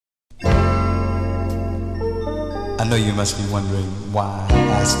I know you must be wondering why I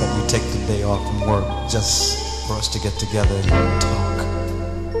asked that you take the day off from work just for us to get together and talk.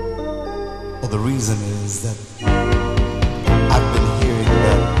 Well, the reason is that I've been hearing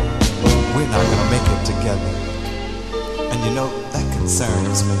that we're not gonna make it together. And you know, that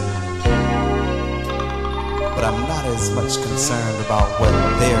concerns me. But I'm not as much concerned about what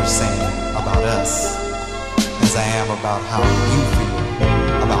they're saying about us as I am about how you feel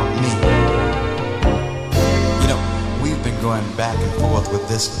about me. You know, we've been going back and forth with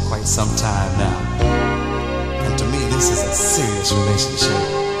this for quite some time now. And to me, this is a serious relationship.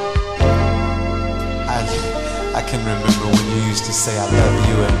 I can remember when you used to say I love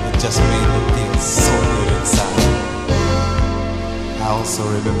you and it just made me feel so good inside. I also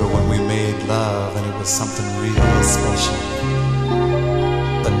remember when we made love and it was something really special.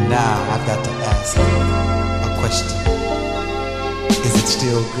 But now I've got to ask you a question. Is it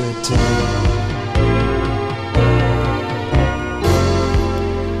still good to you?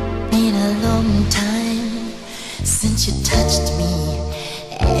 Been a long time since you touched me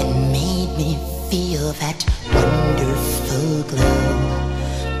and made me feel that wonderful glow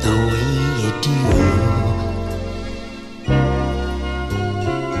the way you do.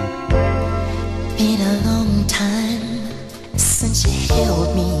 Been a long time since you held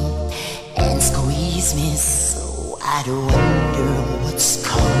me and squeezed me, so I'd wonder what's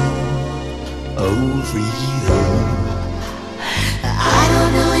come over you. I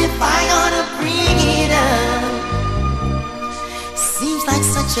don't know if I ought to bring it up. Seems like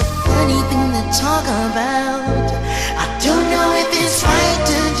such a funny thing to talk about. I don't know if it's right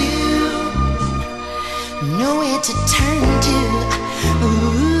to do, nowhere to turn to.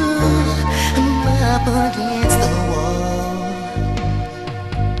 Ooh, I'm up against the wall,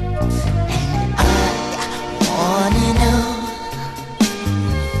 and I wanna know.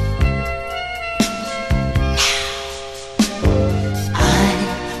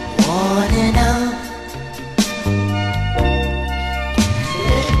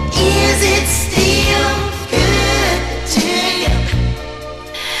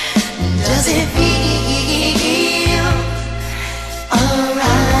 Does it feel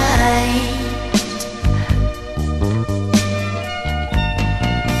alright?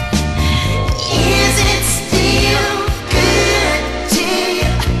 Is it still good to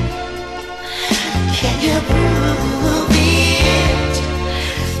you? Can you prove it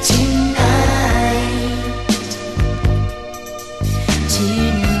tonight?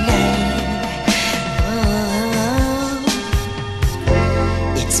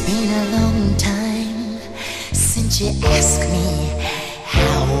 It's been a long time since you asked me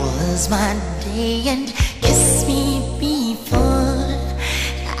how was my day and kissed me before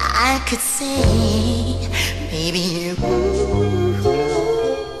I could say maybe you.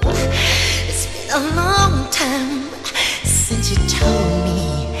 It's been a long time since you told me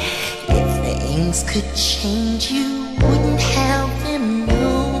if things could change you wouldn't have them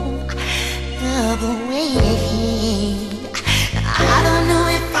no other way. I don't know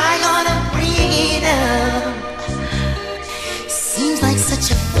if I ought to bring it up. Seems like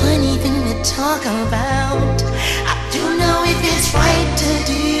such a funny thing to talk about.